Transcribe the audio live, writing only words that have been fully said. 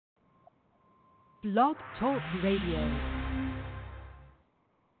Blog Talk Radio.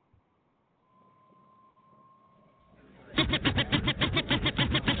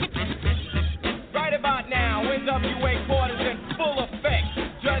 Right about now, n.w.a. quarters in full effect.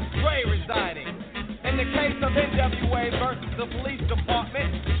 Judge Dre residing. In the case of n.w.a. versus the police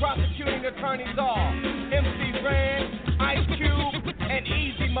department, prosecuting attorneys are MC Ren, Ice Cube, and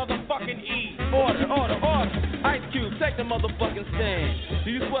Easy motherfucking E. Order. Ice Cube, take the motherfucking stand.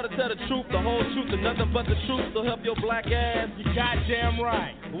 Do you swear to tell the truth, the whole truth, and nothing but the truth to help your black ass? You goddamn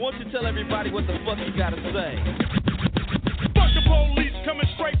right. Well, won't you tell everybody what the fuck you gotta say? Fuck the police coming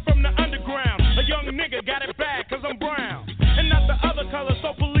straight from the underground. A young nigga got it bad cause I'm brown. And not the other color,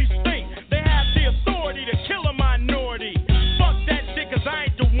 so police think they have the authority to kill a minority. Fuck that shit cause I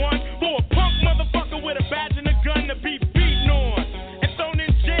ain't the one for a punk motherfucker with a badge and a gun to be beaten on and thrown in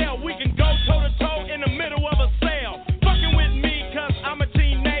jail. We can go toe to toe in the middle of a sale. Fucking with me cause I'm a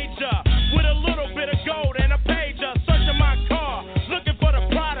teenager with a little bit of gold and a pager. Searching my car, looking for the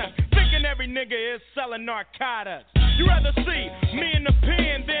product, thinking every nigga is selling narcotics. You rather see me in the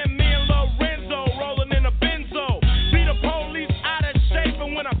pen than me and Lorenzo rolling in a benzo. Beat the police out of shape,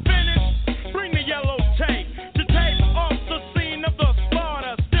 and when I finish, bring the yellow tape to tape off the scene of the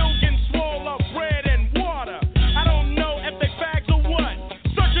slaughter. Still getting swole up bread and water. I don't know if they fags or what.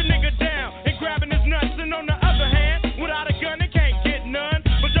 Search a nigga down and grabbing his nuts, and on the other hand, without a gun they can't get none.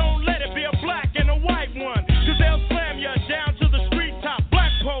 But don't let it be a black and a white one, cause they'll slam you down to the street top.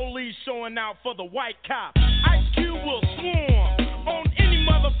 Black police showing out for the white cop. Ice Cube will swarm on any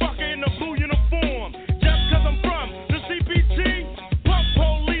motherfucker in a blue uniform. Just cause I'm from the CPT, punk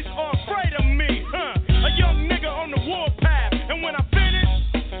police are afraid of me, huh? A young nigga on the warpath, and when I finish,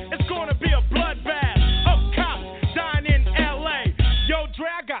 it's gonna be a bloodbath of cops dying in LA. Yo, Dre,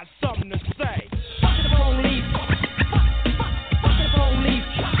 I got something to say. Fuck the police. Fuck the police.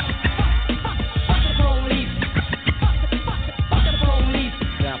 Fuck the police. Fuck the police.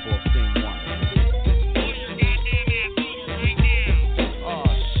 Example of scene one. Oh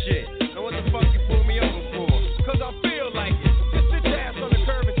shit. Now what the fuck you pull me over for? Cause I feel like it. Just sit your ass on the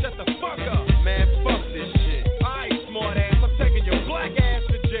curb and shut the fuck up. Man, fuck this shit. Alright, smart ass, I'm taking your black ass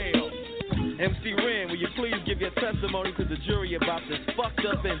to jail. MC Ren, will you please give your testimony to the jury about this fucked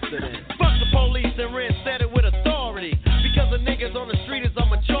up incident? Fuck the police and Ren said it with authority. Because the niggas on the street is a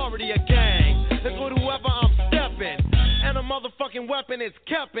majority of gang. It's with whoever I'm stepping. And a motherfucking weapon is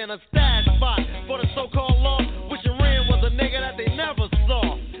kept in a stash spot for the so-called law. Wishing Ren was a nigga that they never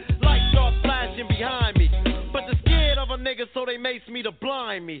saw. Lights start flashing behind me, but they're scared of a nigga, so they mace me to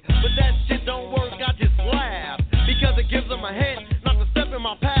blind me. But that shit don't work, I just laugh, because it gives them a hint not to step in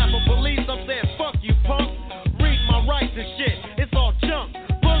my path. But police, I'm saying fuck you, punk. Read my rights and shit, it's all junk.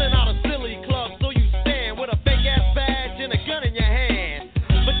 Pulling out a silly club, so you stand with a fake ass badge and a gun in your hand.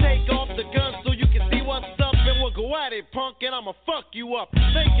 But take off the gun so you can see what's up, and we'll go at it, punk, and I'ma fuck you up.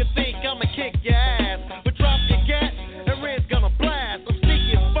 Make you think I'ma kick your ass, but drop your gat and Red's gonna blast. I'm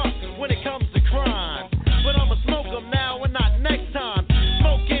sneaky as fuck when it comes to crime, but I'ma smoke them now and not next time.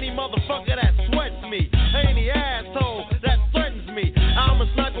 Smoke any motherfucker that sweats me, any asshole that threatens me. I'm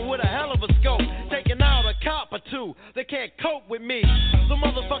a sniper with a hell of a scope, taking out a cop or two. They can't cope with me. The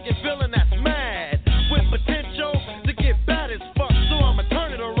motherfucking villain that's mad with potential to get bad as fuck, so I'ma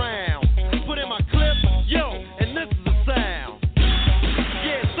turn it around. Put in my clip, yo, and this is the sound.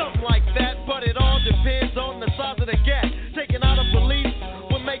 Yeah, something like that, but it all depends on the size of the gap. Taking out a police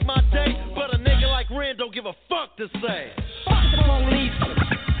would make my day, but a nigga like Ren don't give a fuck to say. Fuck the police.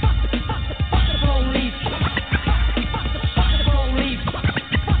 Fuck the police. Fuck the police.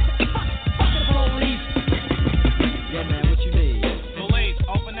 Fuck the police. Yeah, man, what you need? Police,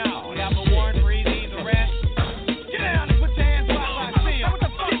 open up. We have a warrant for Easy's arrest. Get down and put your hands where I see them. What the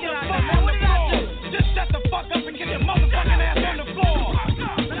fuck did I do? What did I do? Just shut the fuck up and get your motherfucking ass on the floor.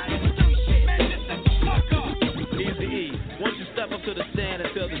 Man, just shut the fuck up. Easy E, won't you step up to the stand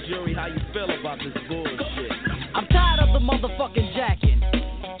and tell the jury how you feel about this bullshit? I'm tired of the motherfucking jacking.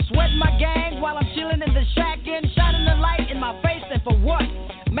 Sweating my gang while I'm chilling in the shacking. Shining the light in my face, and for what?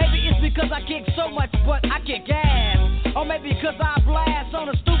 Maybe it's because I kick so much, but I kick ass. Or maybe because I blast on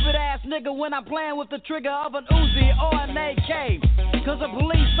a stupid ass nigga when I'm playing with the trigger of an Uzi or an AK. Cause the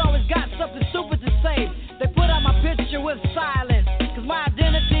police always got something stupid to say. They put out my picture with silence. Cause my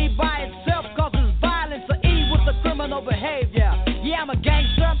identity by itself causes violence or E with the criminal behavior. Yeah, I'm a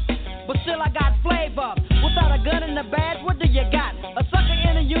gangster, but still I got flavor. Without a gun and a badge, what do you got? A sucker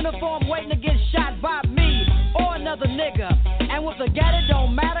in a uniform waiting to get shot by me or another nigga. And with a gat, it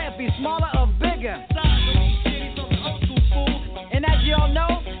don't matter if he's smaller or bigger. And as y'all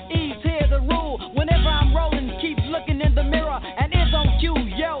know, E's here the rule. Whenever I'm rolling, keep looking in the mirror and it's on cue,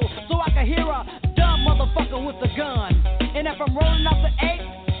 yo, so I can hear her.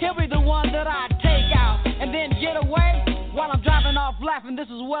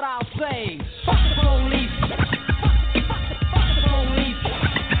 what I'll say. Fuck the police. Fuck the police.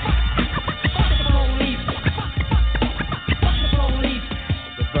 Fuck the police. Fuck the police.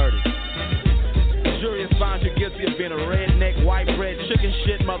 The verdict. The jury has found you guilty of being a redneck, white bread, chicken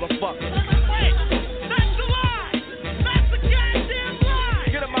shit motherfucker. Wait, that's a lie. That's a goddamn lie.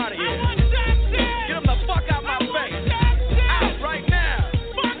 Get him out of I here. want that dead. Get him the fuck out my face. Out right now.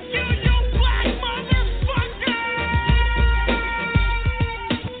 Fuck you, you black motherfucker!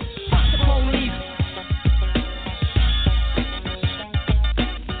 Fuck the police.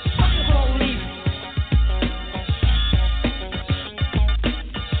 Fuck the police.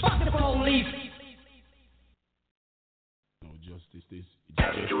 Fuck the police.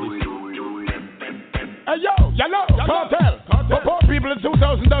 Hey yo, yellow, cartel. For poor people in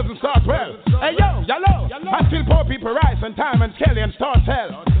 2000 doesn't start well. Hey yo, yellow, I steal poor people rice and time and skelly and start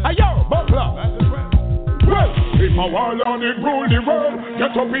hell. Hey yo, buckler. Well, if I want on it rule the world,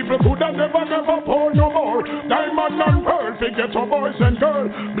 get some people could have never pour no more. Diamond and pearl, get some boys and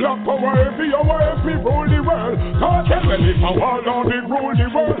girls. Black power, every hour, every rule the world. Cartel, well, if I want on it rule the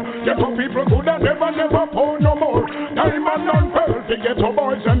world, get some people could have never pour no more. Diamond and pearl, get some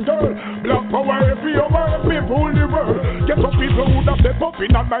boys and girls. Black power, every hour, every rule the world. Get some people who have step up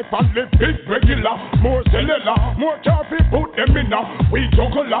in a life and live big regular. More cellular, more coffee, put them in a we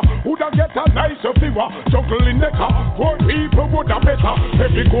juggler. Who da get a nicer viewer, juggling the car. Poor people would have better.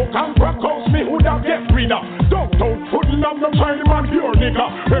 Every coke and crack house me would have get reader. Don't putting up no Chinaman pure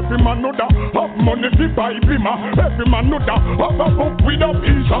nigga. Every man know that have money to buy bimmer. Every man know that have a book with a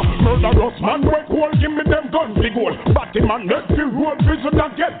visa. Murderous man work cool, give me them guns big goal. Batty man let the road prison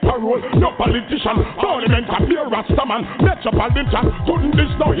and get parole. No politician, parliament and be a rasta man. Metropolitan, couldn't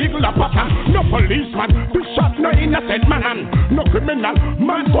this no eagle a pattern. No policeman, be shot no innocent man. No criminal,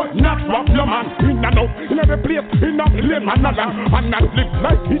 man but not rob your man. In and out, in every place, in a plane man along. And not live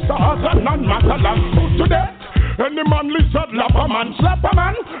like he's a hazard and matter long. To that, any man lizard lap a man, slap a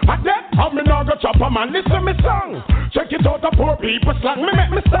man. At that, I'm me now go chop a man. Listen me song, check it out the poor people slang. Me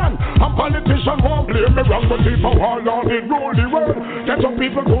make me stand, and politician won't blame me wrong. But if I want on it rule the world, get some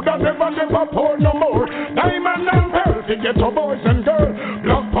people could have never pour no more. Diamond and pearl, get some boys and girls.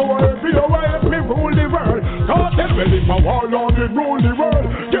 Black power every hour, let me rule the world. Cartel, well if I want on it rule the world,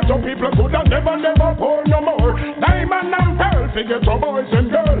 get some people could have never pour no more. Diamond and pearl, get some boys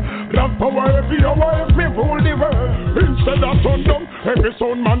and girls. Black power every hour, let me rule the world. Instead of turn down, every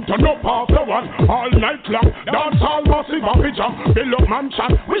sound man turn up after one. All night long, dance all massive and pijam. Build up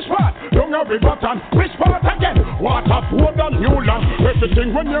mansion, which part? Young every button, which part again? Water, food and new land.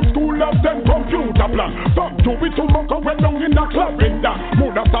 Everything when your school have them computer plan. From to be to muck up when down in the club in that.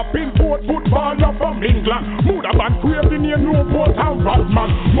 Mood stop in port football from England. Mood have been creating a new port and Batman.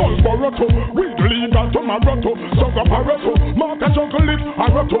 Marlboro to, weed legal tomorrow to. Sugar parato, mark a chocolate,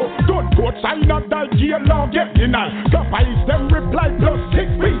 arato. Don't go outside of that jail or get denied. Kappa is them reply plus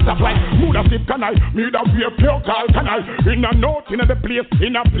 6 feet supply. Mood a sip can I, me da wear pure call can I. In a note, in a the place,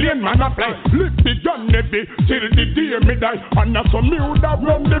 in a plane man a fly. Live the gun never till the day me die. And that's some me would have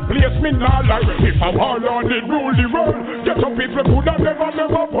run the place me not lie. If I want on it rule the world, get some people could have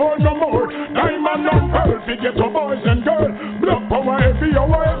never pour no more. Diamond and pearl, get some boys and girls. Black power every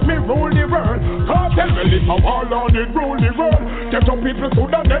hour, help me rule the world. Cartel, well if I want on it rule the world, get some people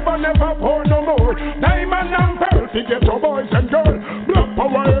could have never pour no more. Diamond and pearl, get some boys and girls. Black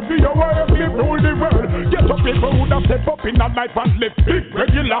power every hour, help me rule the world. Get some people who have step up in a life and live big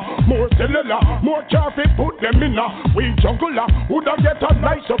regular. More cellular, more coffee, put them in a we juggler. Would have get a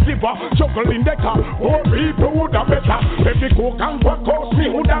nice of liver, juggle in the car. More people would have better. Every coke and what cost me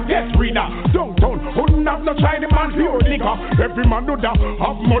would have get reader. Downtown, wouldn't have no Chinaman pure nigga. Every man would have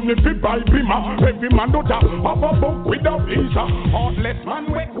money to buy bimmer. Every man would have a book with a visa. Heartless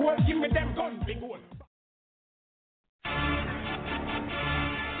man, wake cool, give me them guns, big one.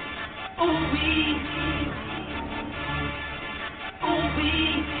 Ooh-wee.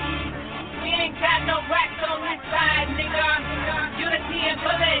 Ooh-wee. We ain't got no racks on this side, nigga. Unity and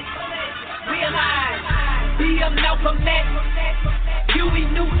bullets. Realize. Be a Malcolm X. Huey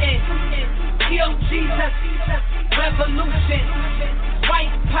Newton. Kill Jesus. Revolution.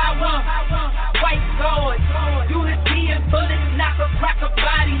 White power. White sword. Unity and bullets. Knock a crack a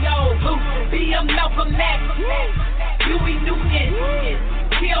body, yo. Be a Malcolm X. Huey Newton.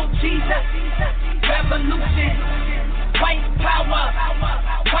 Kill Jesus, revolution, white power,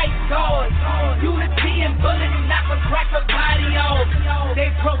 white sword, unity and bullets, knock a crack a body off.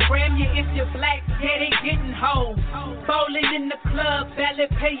 They program you if you're black, yeah, they getting home. Bowling in the club, barely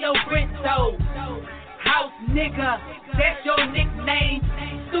pay your rent though. House nigga, that's your nickname.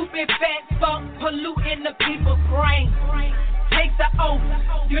 Stupid fat fuck polluting the people's brain. take the oath.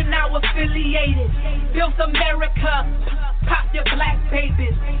 You're now affiliated. Built America. Pop your black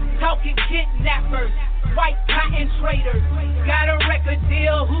babies. Talking kidnappers. White cotton traders. Got a record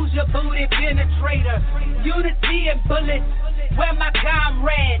deal. Who's your booty penetrator? Unity and bullets. Where my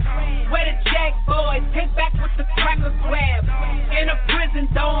comrades? Where the jack boys? Take back with the cracker grab. In a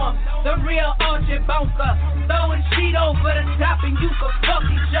prison dorm, the real Archie Bunker. Throwing sheet over the top and you can fuck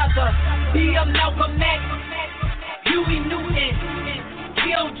each other. Be a Malcolm X, Huey Newton,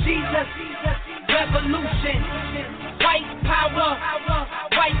 kill Jesus, revolution, white power,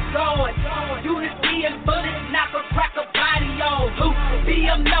 white God, unity and bullets, knock a crack a body off. Be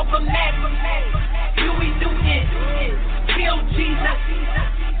a Malcolm X, Huey Newton, kill Jesus,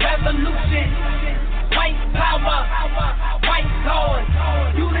 revolution, white power, white God,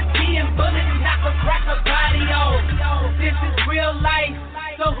 unity and bullets, knock a crack a body off. This is real life,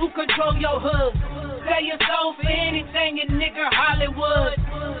 so who control your hood? Sell your soul for anything in nigger Hollywood.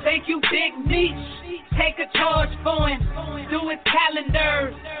 Thank you, Big Meech. Take a charge for him. Do his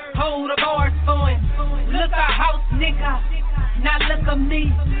calendars. Hold a bars for him. Look a house, nigga. Now look at me.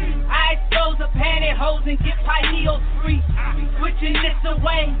 I expose the pantyhose and get pineals free. Switching this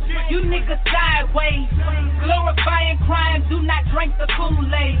away. You niggas sideways. Glorifying crime. Do not drink the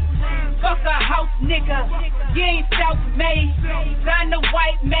Kool-Aid. Fuck a house, nigga. You ain't self-made. Sign the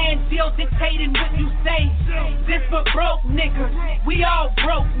white man deal dictating what you say. This for broke niggas. We all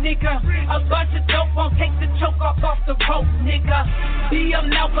broke, nigga. A bunch of dope won't take the choke off the rope, nigga. Be a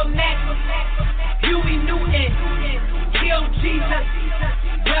Malcolm X. Huey Newton. Kill Jesus.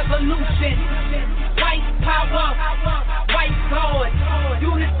 Revolution. White power. White God.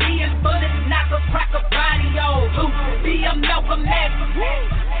 Unity and bullets. Knock a crack a body off. Be a Malcolm X.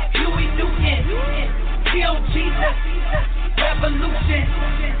 Huey Newton. Kill Jesus. Revolution.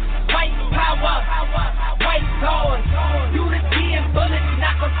 White power. White God. Unity and bullets.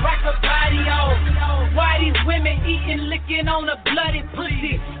 Knock a crack a body off. Why these women eating, licking on a bloody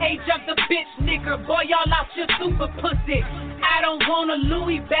pussy? Age up the bitch, nigga. Boy, y'all out your super pussy. I don't want a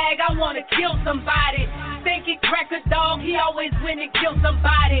Louis bag, I wanna kill somebody. Thinking cracker dog, he always win and kill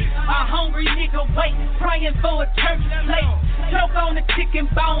somebody. A hungry nigga wait, praying for a church plate. Choke on a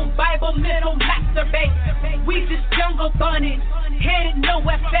chicken bone, Bible middle masturbate. We just jungle bunnies, headed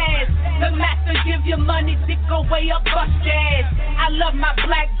nowhere fast. The master give you money, dick go way up, bust your ass. I love my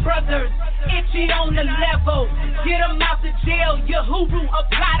black brothers, itchy on the level. Get them out the jail, Yahoo,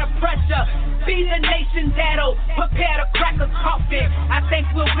 apply the pressure. Be the nation that'll prepare to crack a coffin. I think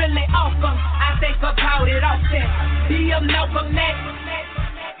we're really awesome, I think about it often. Be a Malcolm X,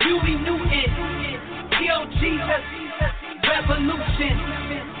 Huey Newton, kill Jesus, revolution,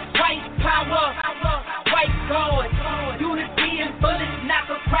 white power, white God, unity and bullets, knock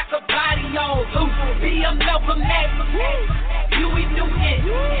a crack a body off. Be a Malcolm X, Huey Newton,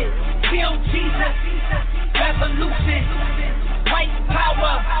 kill Jesus, revolution, white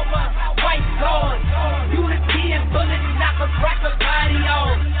power, white God, unity and bullets, knock a crack a body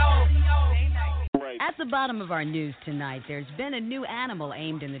off. At the bottom of our news tonight, there's been a new animal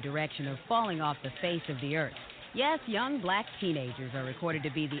aimed in the direction of falling off the face of the earth. Yes, young black teenagers are recorded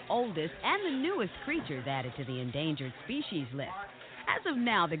to be the oldest and the newest creatures added to the endangered species list. As of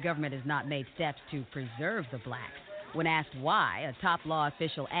now, the government has not made steps to preserve the blacks. When asked why, a top law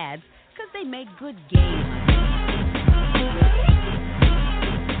official adds, because they make good game.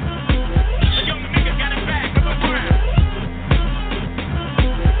 A young nigga got it back of a brown.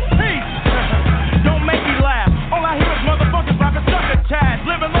 Don't make me laugh. All I hear is motherfuckers rapping sucker tags.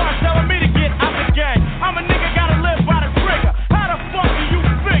 Living large, telling me to get out the gang. I'm a nigga, gotta live by the trigger. How the fuck do you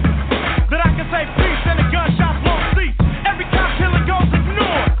figure that I can say peace and the gunshots won't cease? Every cop killing goes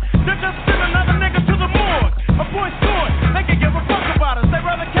ignored. They're just send another nigga to the morgue. A boy scored, they can give a fuck about us. They'd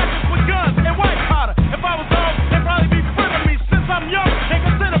rather catch us with guns and white powder. If I was old, they'd probably be frenemies.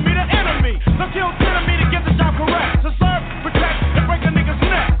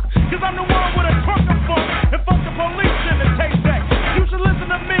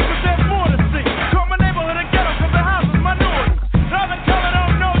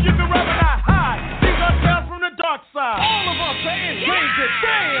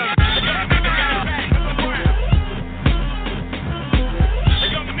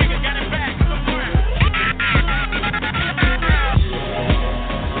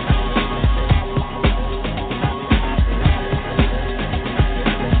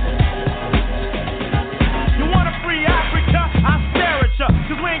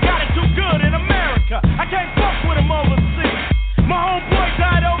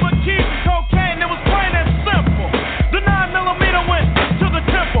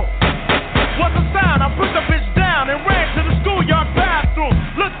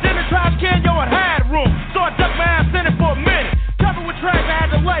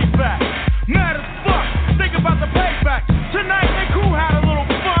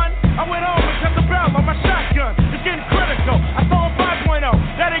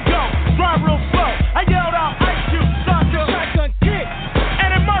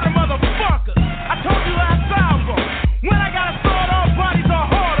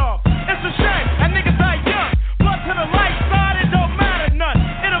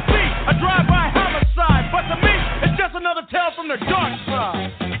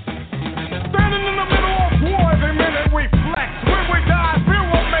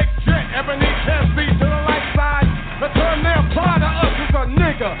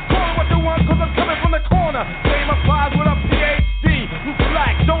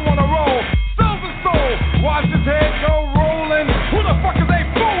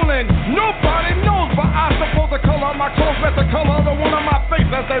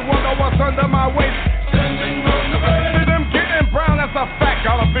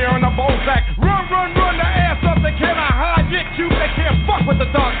 beer on the Bozak. Run, run, run the ass up. They cannot hide. Get cute, they can't fuck with the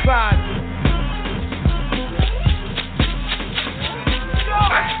dark side.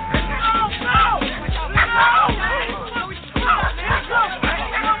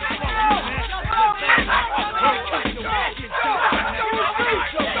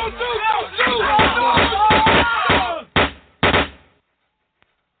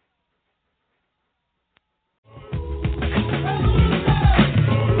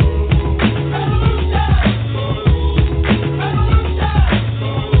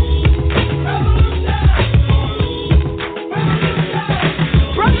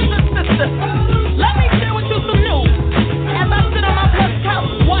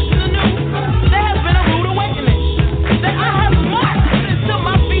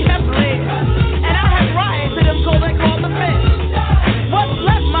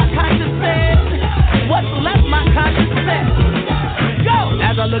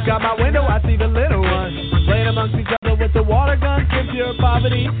 Look out my window, I see the little ones playing amongst each other with the water guns in pure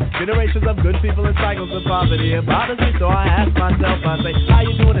poverty. Generations of good people in cycles of poverty. It bothers me, so I ask myself, I say, how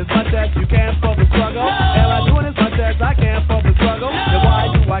you doing as much as you can for the struggle? Am I doing as much as I can for the struggle? Then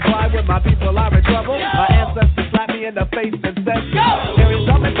why do I cry when my people are in trouble? My ancestors slapped me in the face and said, go! Here is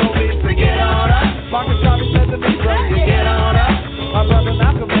something told me to get on up. Marcus Garvey said to me, bro, you get on up. My brother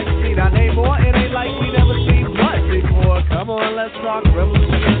Malcolm X seen our name more. It ain't like we never seen blood before. Come on, let's talk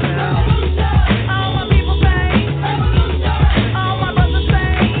revolution. All my people say, all my brothers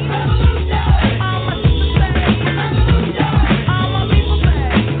say, all my sisters say, all my people say,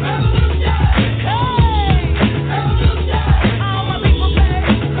 hey, all my people say,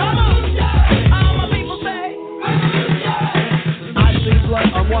 come on, all my people say. I see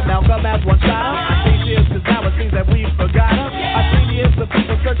blood on one Malcolm as one child. I see tears because now it seems that we've forgotten. I see years of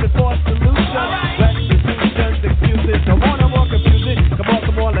people searching for a solution. Restitutions, excuses, no more confusion.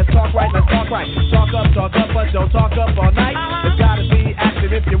 Come on, let's talk right, let's talk right. Talk up, but don't talk up all night. There's gotta be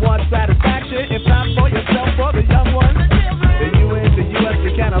action if you want satisfaction. If not for yourself, for the young ones. The UN, the US,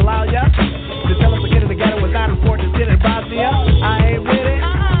 we can't allow ya to tell us to get in the ghetto was not important as get in Bosnia. I ain't with it,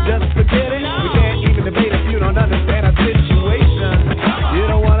 just forget it. We can't even debate if you don't understand our situation. You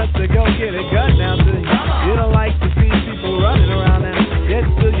don't want us to go get a gun now, do you? You don't like to see people running around now. Yes,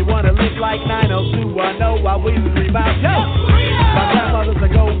 do you wanna live like 902? I know why we scream out, yo! My grandmothers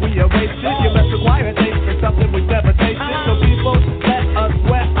ago, we erased it. You must require a taste for something we've never tasted. So people, let us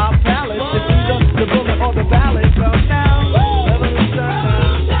wet our palates. It's either the bullet or the ballot. So now, revolution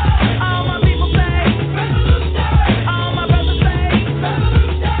now. All my people say, all my brothers say,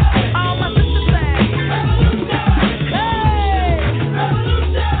 all my sisters say, hey,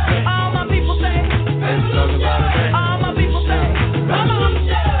 all my people say, all my people say, come on,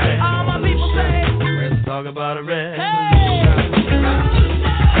 all my people say, let's talk about a red.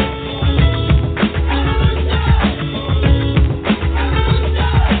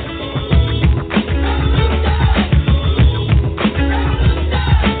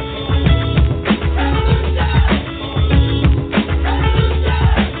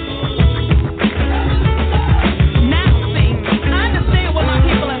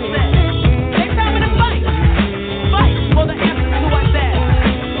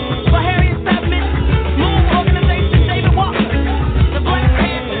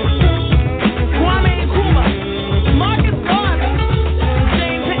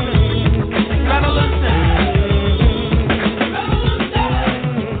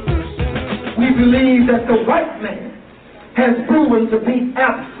 That the white man has proven to be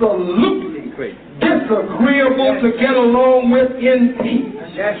absolutely disagreeable to get along with in peace.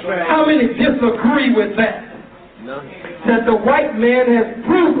 That's right. How many disagree with that? No. That the white man has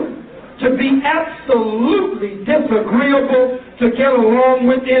proven to be absolutely disagreeable to get along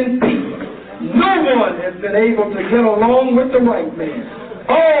with in peace. No one has been able to get along with the white man.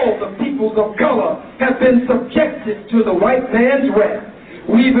 All the peoples of color have been subjected to the white man's wrath.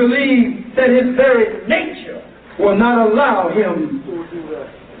 We believe that his very nature will not allow him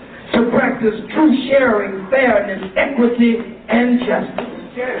to practice true sharing, fairness, equity, and justice.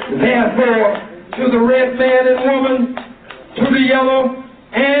 Therefore, to the red man and woman, to the yellow,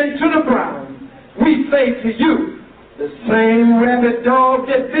 and to the brown, we say to you, the same rabid dog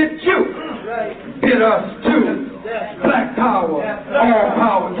that bit you, bit us too. Black power, all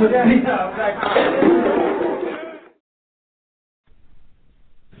power to the people.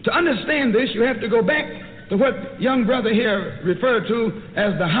 To understand this, you have to go back to what young brother here referred to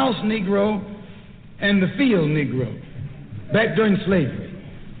as the house Negro and the field Negro, back during slavery.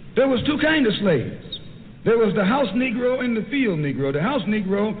 There was two kinds of slaves. There was the house Negro and the field Negro. The house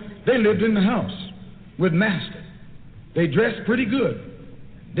Negro, they lived in the house with master. They dressed pretty good.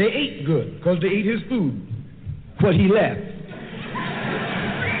 They ate good because they ate his food, what he left.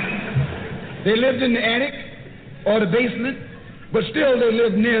 They lived in the attic or the basement, but still they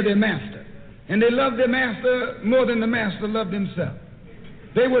lived near their master. And they loved their master more than the master loved himself.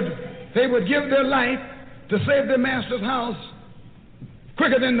 They would give their life to save their master's house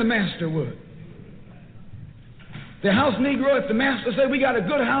quicker than the master would. The house Negro, if the master said, we got a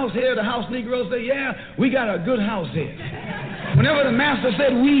good house here, the house Negro said, yeah, we got a good house here. Whenever the master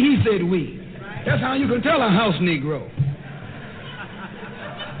said we, he said we. That's how you can tell a house Negro.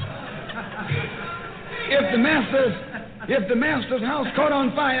 If the master's house caught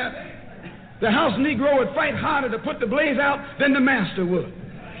on fire, the house Negro would fight harder to put the blaze out than the master would.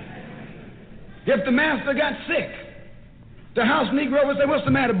 If the master got sick, the house Negro would say, what's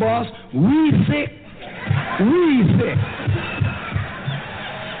the matter, boss? We sick. We sick.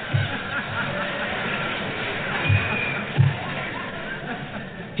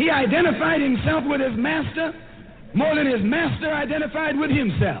 He identified himself with his master more than his master identified with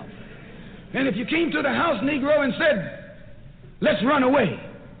himself. And if you came to the house Negro and said, let's run away,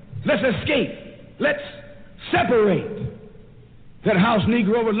 let's escape, let's separate, that house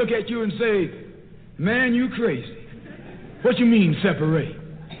Negro would look at you and say, man, you crazy. What you mean separate?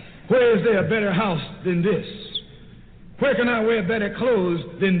 Where is there a better house than this? Where can I wear better clothes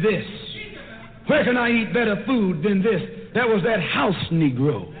than this? Where can I eat better food than this? That was that house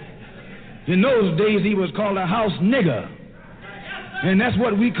Negro. In those days, he was called a house nigger. And that's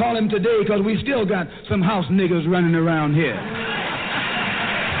what we call him today because we still got some house niggers running around here.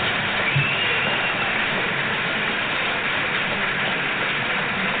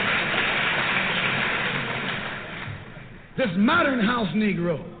 This modern house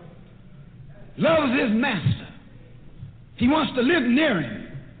Negro loves his master. He wants to live near him.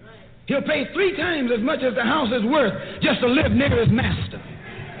 He'll pay 3 times as much as the house is worth just to live near his master.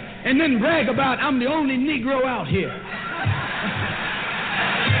 And then brag about, I'm the only Negro out here.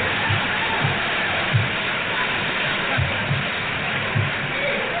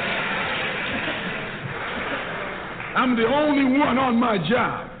 I'm the only one on my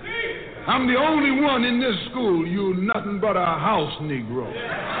job. I'm the only one in this school. You nothing but a house Negro.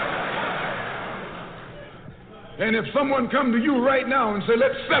 And if someone come to you right now and say,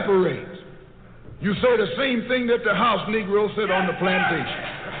 let's separate, you say the same thing that the house Negro said on the plantation.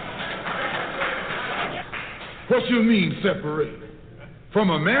 What you mean separate? From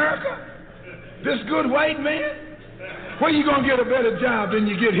America? This good white man? Where you gonna get a better job than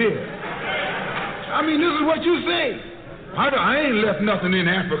you get here? I mean, this is what you say. I ain't left nothing in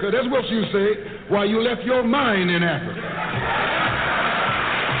Africa. That's what you say, while you left your mind in Africa.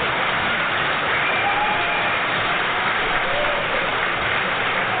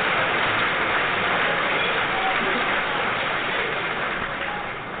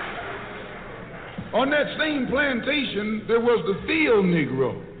 On that same plantation, there was the field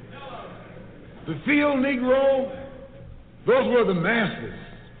Negro. The field Negro, those were the masses.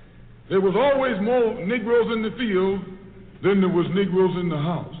 There was always more Negroes in the field than there was Negroes in the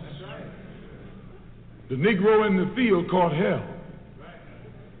house. The Negro in the field caught hell.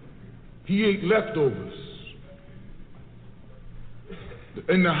 He ate leftovers.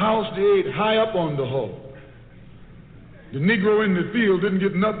 In the house, they ate high up on the hog. The Negro in the field didn't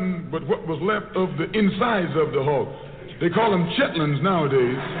get nothing but what was left of the insides of the hog. They call them chitlins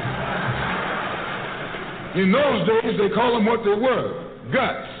nowadays. In those days, they call them what they were,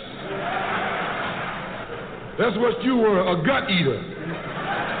 guts. That's what you were, a gut eater.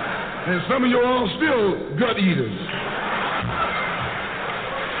 And some of you all still gut eaters.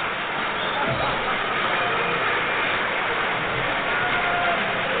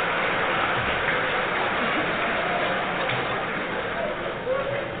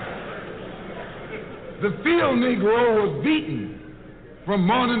 The field Negro was beaten from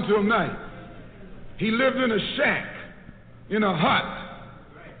morning till night. He lived in a shack, in a hut.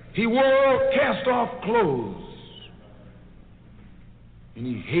 He wore cast-off clothes. And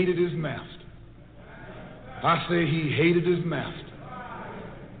he hated his master. I say he hated his master.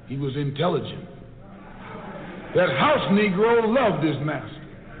 He was intelligent. That house Negro loved his master.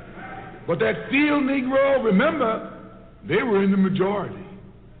 But that field Negro, remember, they were in the majority.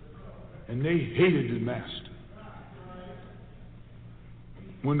 And they hated the master.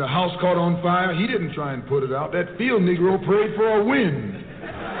 When the house caught on fire, he didn't try and put it out. That field Negro prayed for a wind,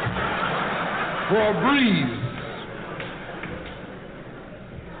 for a breeze.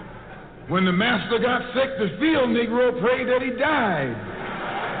 When the master got sick, the field Negro prayed that he died.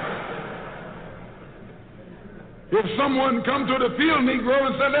 If someone come to the field Negro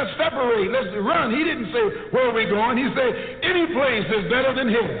and said, let's separate, let's run, he didn't say, where are we going? He said, any place is better than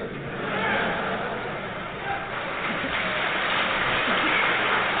here.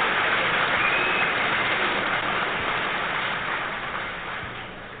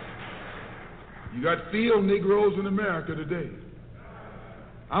 You got field Negroes in America today.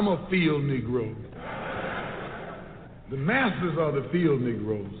 I'm a field Negro. The masses are the field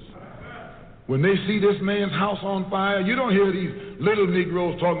Negroes. When they see this man's house on fire, you don't hear these little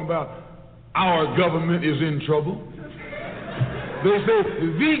Negroes talking about our government is in trouble. They say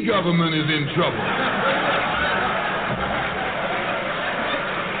the government is in trouble.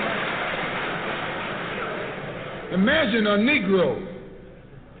 Imagine a Negro,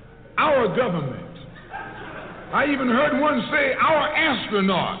 our government. I even heard one say, our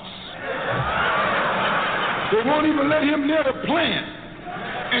astronauts. They won't even let him near the plant.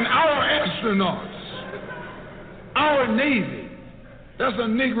 And our astronauts, our Navy, that's a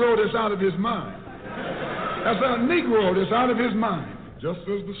Negro that's out of his mind. That's a Negro that's out of his mind. Just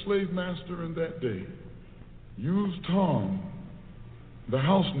as the slave master in that day used Tom, the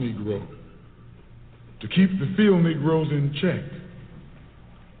house Negro, to keep the field Negroes in check,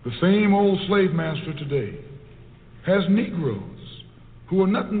 the same old slave master today has Negroes who are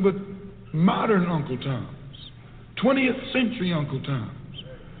nothing but modern Uncle Toms, 20th century Uncle Toms,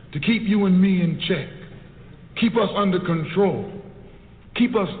 to keep you and me in check, keep us under control,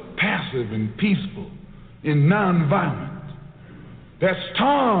 keep us passive and peaceful and nonviolent. That's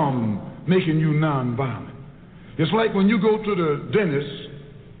Tom making you nonviolent. It's like when you go to the dentist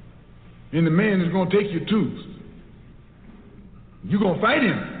and the man is going to take your tooth. You're going to fight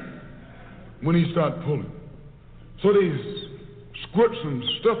him when he starts pulling. So they squirt some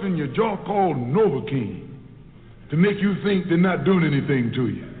stuff in your jaw called Novocaine to make you think they're not doing anything to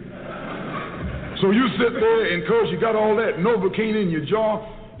you. So you sit there and because you got all that Novocaine in your jaw,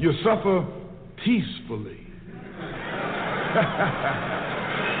 you suffer peacefully.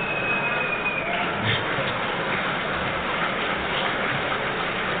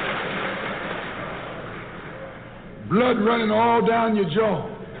 Blood running all down your jaw.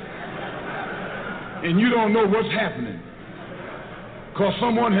 And you don't know what's happening because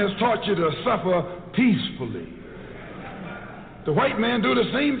someone has taught you to suffer peacefully. The white man do the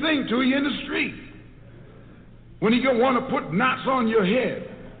same thing to you in the street. When he want to put knots on your head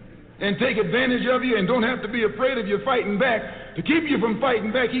and take advantage of you and don't have to be afraid of you fighting back, to keep you from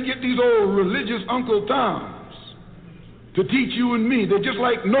fighting back, he get these old religious Uncle Toms to teach you and me. They're just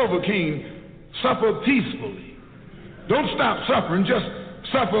like Novocaine, suffer peacefully. Don't stop suffering, just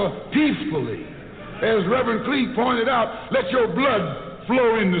suffer peacefully. As Reverend Cleave pointed out, let your blood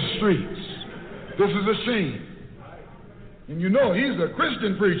flow in the streets. This is a shame. And you know he's a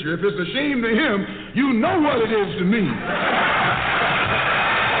Christian preacher. If it's a shame to him, you know what it is to me.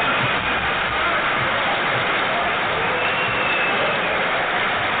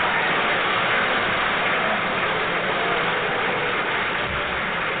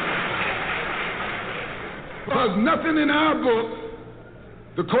 Because nothing in our book,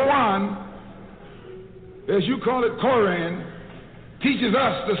 the Quran, as you call it, Koran, teaches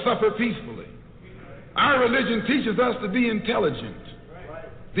us to suffer peacefully. Our religion teaches us to be intelligent,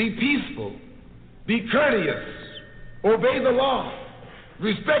 be peaceful, be courteous, obey the law,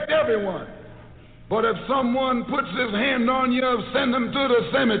 respect everyone. But if someone puts his hand on you, send them to the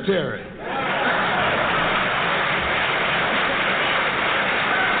cemetery.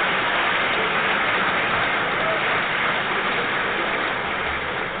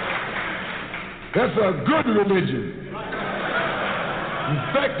 That's a good religion. In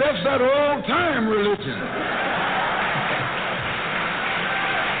fact, that's that old-time religion.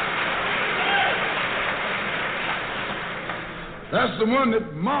 That's the one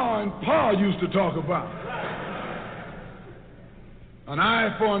that Ma and Pa used to talk about. An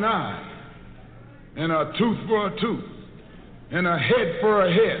eye for an eye, and a tooth for a tooth, and a head for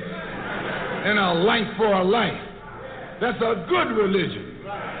a head, and a life for a life. That's a good religion.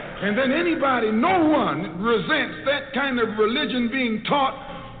 And then anybody, no one resents that kind of religion being taught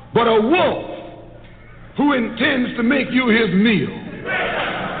but a wolf who intends to make you his meal.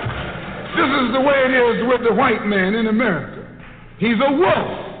 This is the way it is with the white man in America. He's a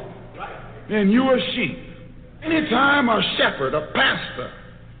wolf, and you a sheep. Anytime a shepherd, a pastor,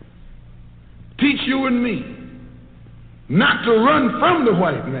 teach you and me not to run from the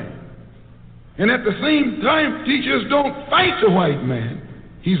white man, and at the same time teach us don't fight the white man,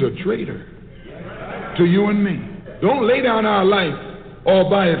 he's a traitor to you and me. Don't lay down our life all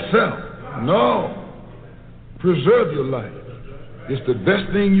by itself. No. Preserve your life. It's the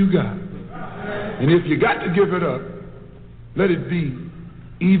best thing you got. And if you got to give it up, let it be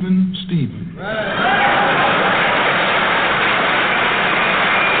even Steven.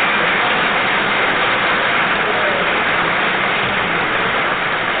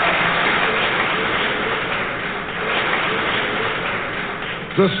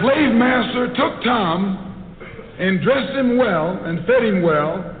 The slave master took Tom and dressed him well and fed him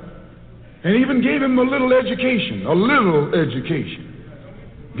well and even gave him a little education.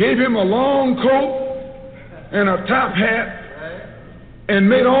 Gave him a long coat and a top hat and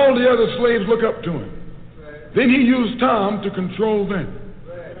made all the other slaves look up to him. Then he used Tom to control them.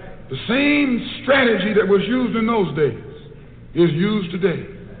 The same strategy that was used in those days is used today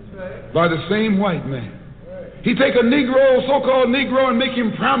by the same white man. He take a Negro, so-called Negro, and make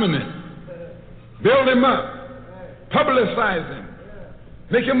him prominent. Build him up. Publicize him.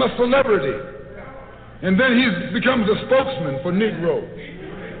 Make him a celebrity. And then he becomes a spokesman for Negro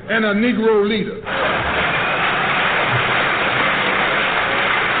and a Negro leader.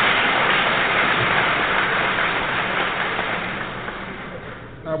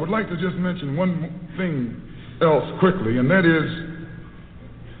 I would like to just mention one thing else quickly, and that is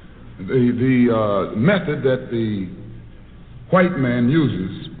the method that the white man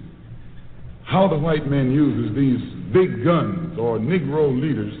uses, how the white man uses these big guns or Negro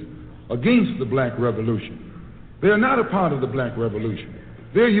leaders against the black revolution. They are not a part of the black revolution.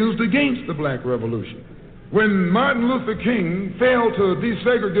 They're used against the black revolution. When Martin Luther King failed to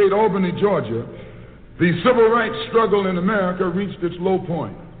desegregate Albany, Georgia, the civil rights struggle in America reached its low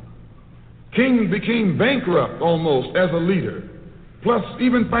point. King became bankrupt almost as a leader. Plus,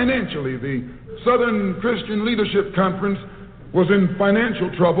 even financially, the Southern Christian Leadership Conference was in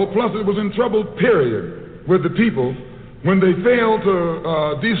financial trouble, plus it was in trouble, period, with the people when they failed to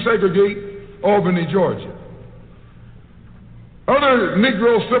desegregate Albany, Georgia. Other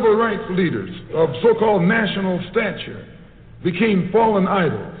Negro civil rights leaders of so-called national stature became fallen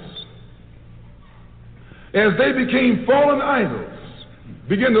idols. As they became fallen idols,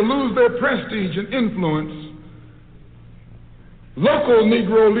 began to lose their prestige and influence, local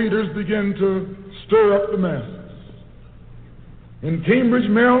Negro leaders began to stir up the masses. In Cambridge,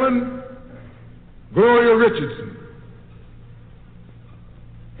 Maryland, Gloria Richardson.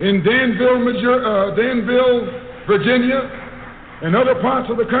 In Danville, Virginia, and other parts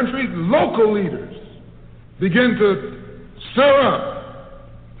of the country, local leaders began to stir up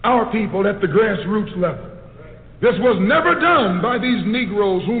our people at the grassroots level. This was never done by these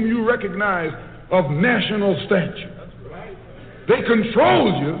Negroes whom you recognize of national stature. They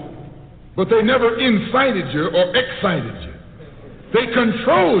controlled you, but they never incited you or excited you. They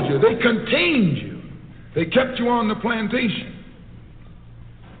controlled you. They contained you. They kept you on the plantation.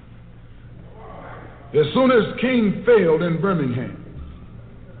 As soon as King failed in Birmingham,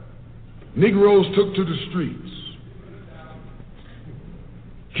 Negroes took to the streets.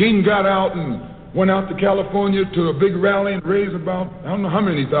 King got out and went out to California to a big rally and raised about, I don't know how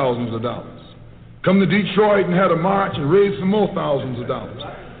many thousands of dollars. Come to Detroit and had a march and raised some more thousands of dollars.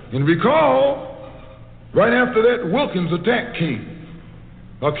 And recall, right after that, Wilkins attacked King,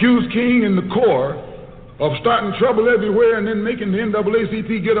 accused King and the Corps of starting trouble everywhere and then making the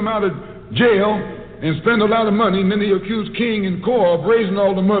NAACP get him out of jail and spend a lot of money, and then he accused King and Corps of raising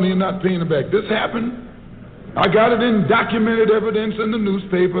all the money and not paying it back. This happened. I got it in documented evidence in the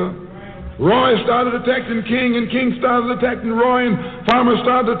newspaper. Roy started attacking King, and King started attacking Roy, and Farmer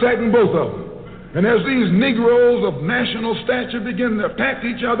started attacking both of them. And as these Negroes of national stature begin to attack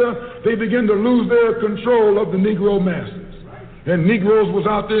each other, they begin to lose their control of the Negro masses. And Negroes was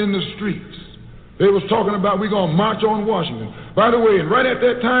out there in the streets. They was talking about, we're going to march on Washington. By the way, and right at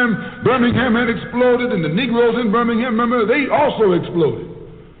that time, Birmingham had exploded, and the Negroes in Birmingham, remember, they also exploded.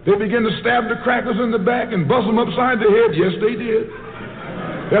 They began to stab the crackers in the back and bust them upside the head. Yes, they did.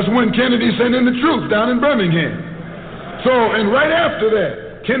 That's when Kennedy sent in the troops down in Birmingham. So, and right after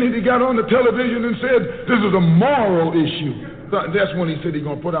that, Kennedy got on the television and said, this is a moral issue. That's when he said he's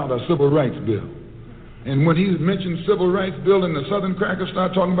going to put out a civil rights bill. And when he mentioned civil rights bill and the Southern crackers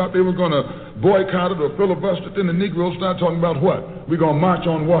started talking about they were going to boycott it or filibuster it, then the Negroes started talking about what? We're going to march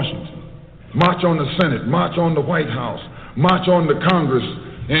on Washington, march on the Senate, march on the White House, march on the Congress,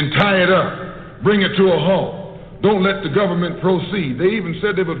 and tie it up, bring it to a halt. Don't let the government proceed. They even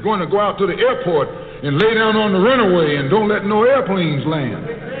said they was going to go out to the airport and lay down on the runway and don't let no airplanes land.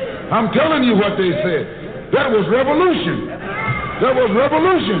 I'm telling you what they said. That was revolution. That was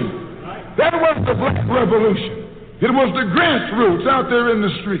revolution. That was the black revolution. It was the grassroots out there in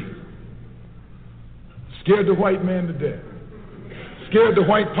the street. Scared the white man to death. Scared the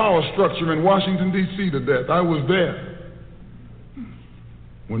white power structure in Washington, D.C. to death. I was there.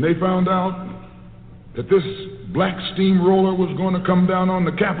 When they found out that this black steamroller was going to come down on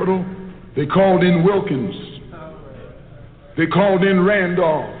the Capitol, they called in Wilkins. They called in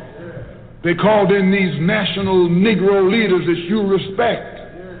Randolph. They called in these national Negro leaders that you respect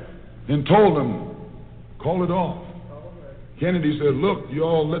and told them, call it off. Kennedy said, look, you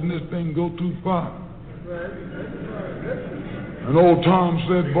all letting this thing go too far. And old Tom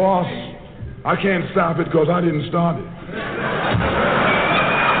said, boss, I can't stop it because I didn't start it.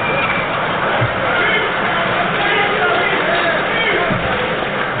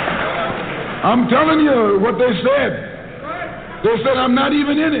 I'm telling you what they said. They said, I'm not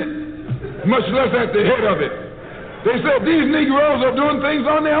even in it, much less at the head of it. They said, these Negroes are doing things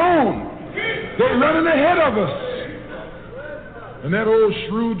on their own. They're running ahead of us. And that old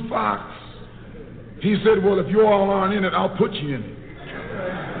shrewd fox, he said, well, if you all aren't in it, I'll put you in it.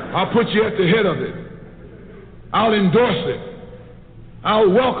 I'll put you at the head of it. I'll endorse it. I'll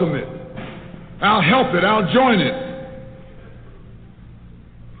welcome it. I'll help it. I'll join it.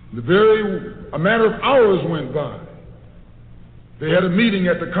 A matter of hours went by. They had a meeting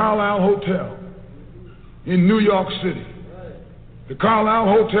at the Carlisle Hotel in New York City. The Carlisle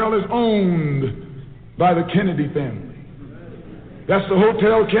Hotel is owned by the Kennedy family. That's the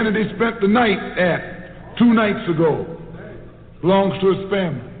hotel Kennedy spent the night at 2 nights ago. Belongs to his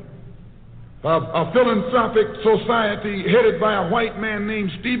family. A philanthropic society headed by a white man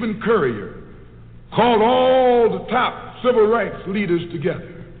named Stephen Currier called all the top civil rights leaders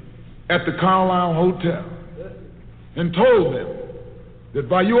together at the Carlisle Hotel and told them that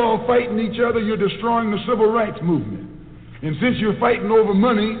by you all fighting each other, you're destroying the civil rights movement. And since you're fighting over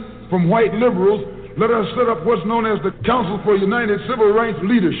money from white liberals, let us set up what's known as the Council for United Civil Rights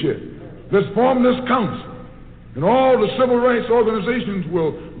Leadership. Let's form this council, and all the civil rights organizations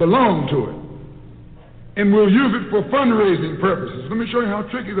will belong to it. And we'll use it for fundraising purposes. Let me show you how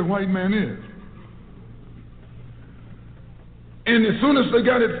tricky the white man is. And as soon as they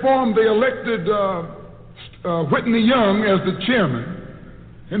got it formed, they elected Whitney Young as the chairman.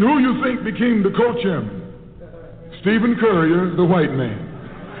 And who you think became the co-chairman? Stephen Currier, the white man.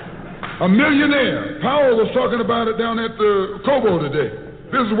 A millionaire. Powell was talking about it down at the Cobo today.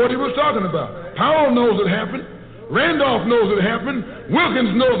 This is what he was talking about. Powell knows it happened. Randolph knows it happened.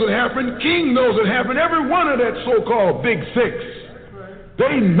 Wilkins knows it happened. King knows it happened. Every one of that so-called Big Six.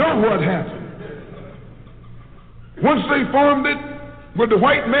 They know what happened. Once they formed it, with the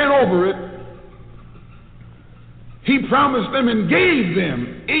white man over it, he promised them and gave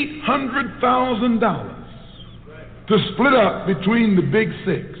them $800,000 to split up between the Big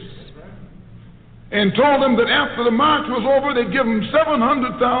Six. And told them that after the march was over, they'd give them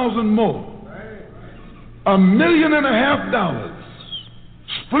 $700,000 more. $1.5 million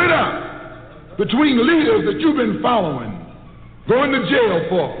split up between leaders that you've been following, going to jail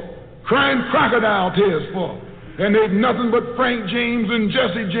for, crying crocodile tears for. And they've nothing but Frank James and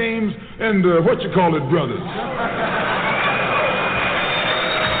Jesse James and brothers.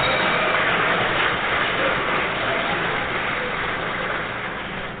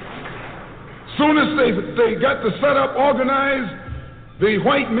 Soon as they got the setup organized, the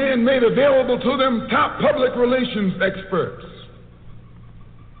white men made available to them top public relations experts.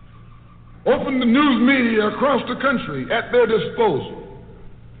 Opened the news media across the country at their disposal.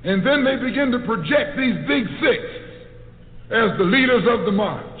 And then they begin to project these Big Six as the leaders of the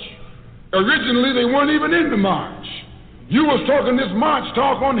march. Originally, they weren't even in the march. You was talking this march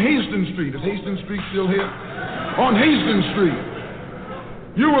talk on Hastings Street. Is Hastings Street still here? On Hastings Street.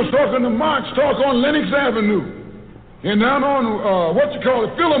 You was talking the march talk on Lenox Avenue. And down on,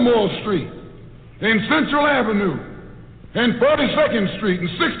 Fillmore Street. And Central Avenue. And 42nd Street and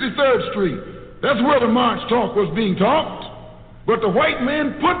 63rd Street. That's where the march talk was being talked. But the white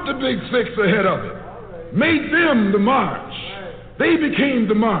man put the Big Six ahead of it. Made them the march. They became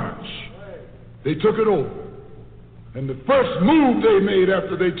the march. They took it over. And the first move they made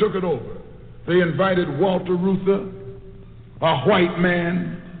after they took it over, they invited Walter Reuther, a white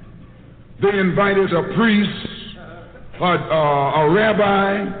man. They invited a priest, a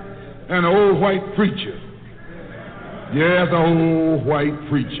rabbi, and an old white preacher. Yeah, the old white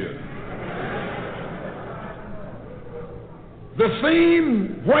preacher. The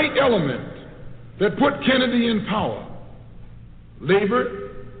same white element that put Kennedy in power,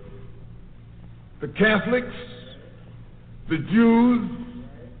 labor, the Catholics, the Jews,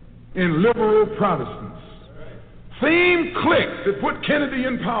 and liberal Protestants. Same clique that put Kennedy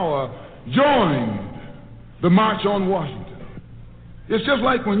in power joined the March on Washington. It's just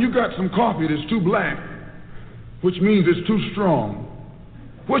like when you got some coffee that's too black, which means it's too strong.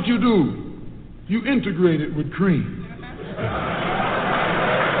 What you do, you integrate it with cream.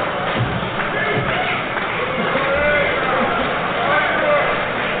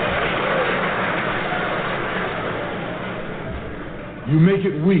 you make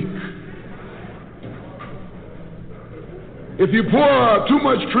it weak. If you pour too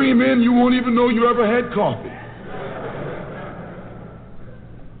much cream in, you won't even know you ever had coffee.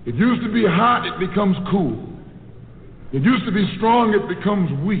 It used to be hot, it becomes cool. It used to be strong, it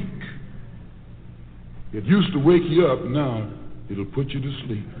becomes weak. It used to wake you up, now it'll put you to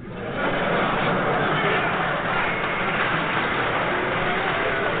sleep.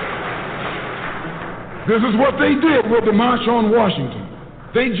 This is what they did with the March on Washington.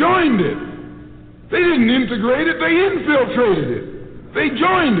 They joined it. They didn't integrate it, they infiltrated it. They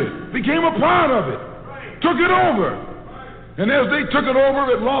joined it, became a part of it, took it over. And as they took it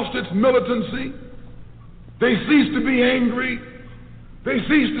over, it lost its militancy. They ceased to be angry. They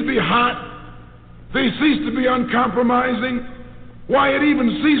ceased to be hot. They ceased to be uncompromising. Why, it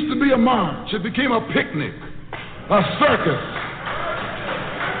even ceased to be a march. It became a picnic, a circus.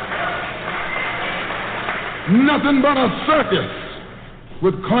 Nothing but a circus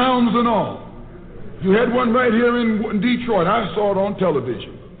with clowns and all. You had one right here in Detroit. I saw it on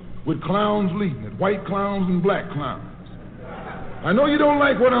television with clowns leading it, white clowns and black clowns. I know you don't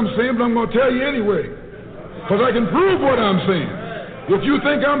like what I'm saying, but I'm going to tell you anyway, because I can prove what I'm saying. If you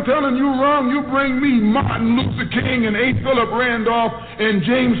think I'm telling you wrong, you bring me Martin Luther King and A. Philip Randolph and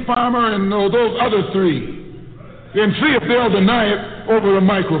James Palmer and those other three, and see if they'll deny it over a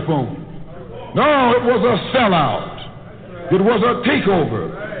microphone. No, it was a sellout. It was a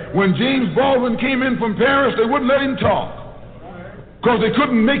takeover. When James Baldwin came in from Paris, they wouldn't let him talk because they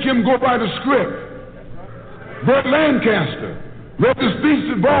couldn't make him go by the script. Burt Lancaster read the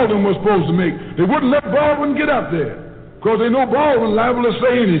speech that Baldwin was supposed to make. They wouldn't let Baldwin get up there because they know Baldwin liable to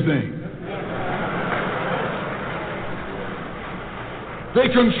say anything.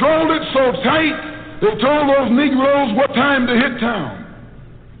 They controlled it so tight, they told those Negroes what time to hit town,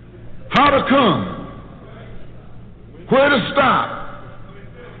 how to come, where to stop,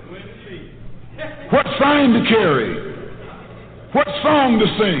 what sign to carry, what song to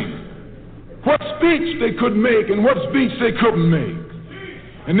sing, what speech they could make and what speech they couldn't make,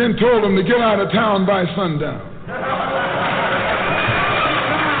 and then told them to get out of town by sundown.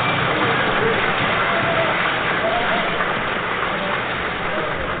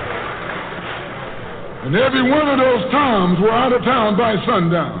 And every one of those Toms were out of town by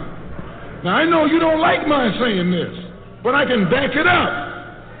sundown. Now, I know you don't like my saying this, but I can back it up.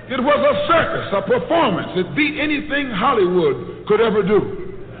 It was a circus, a performance. It beat anything Hollywood could ever do.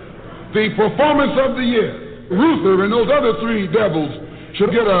 The performance of the year. Ruther and those other three devils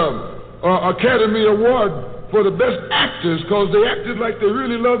should get a Academy Award for the best actors because they acted like they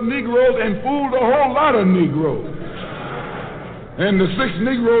really loved Negroes and fooled a whole lot of Negroes. And the 6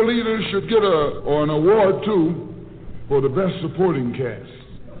 Negro leaders should get an award, too, for the best supporting cast.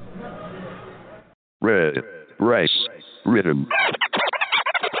 Red, rice, rhythm.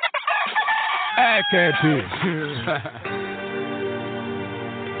 AKP.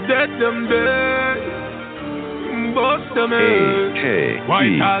 Dead them dead. Bust them in.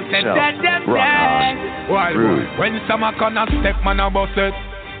 White House said dead them dead. Why? When summer gonna step, man, I bust it.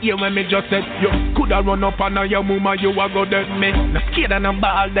 Yeah, when me just said, you coulda run up on your mama, you a go dead me. No scared and no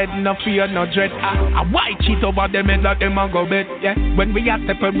ball dead, no fear, no dread. A white cheat over them head like them a go bed. Yeah, when we a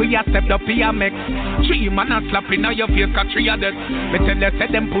step up the PMX. 3 man a slap in your face, cause 3 of dead. Me tell you,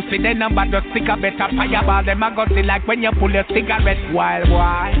 say them pussy, they no bad, just stick a better fireball. Them a go see like when you pull a cigarette. Why?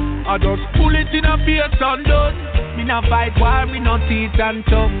 I just pull it in a face and done. Me no fight war, me no teeth and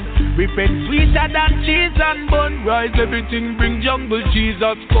tongue. We been sweeter than cheese and bun. Rise everything, bring jungle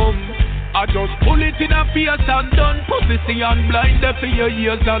Jesus come. I just pull it in a face and done. Pussy see and blind there for your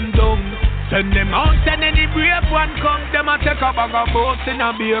ears and dumb. Send them out, send any brave one come. Them a take a bag of boats in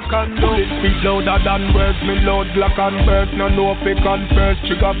a bacon dome. It speak louder than words, me loud black and burst. No know if it can first,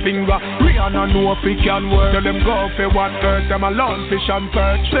 trigger finger. Rihanna know if it can work. Tell them go for one earth, them a long fish and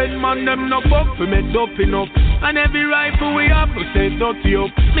perch. Send man them no fuck for me doping up. And every rifle we have to say dirty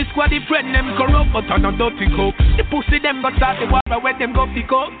up. Me squaddy friend them corrupt but on a dirty coke. The pussy them go start the war where them go pick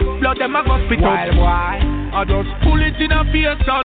up. Blood them a go spit up. Why? I just pull it in a face.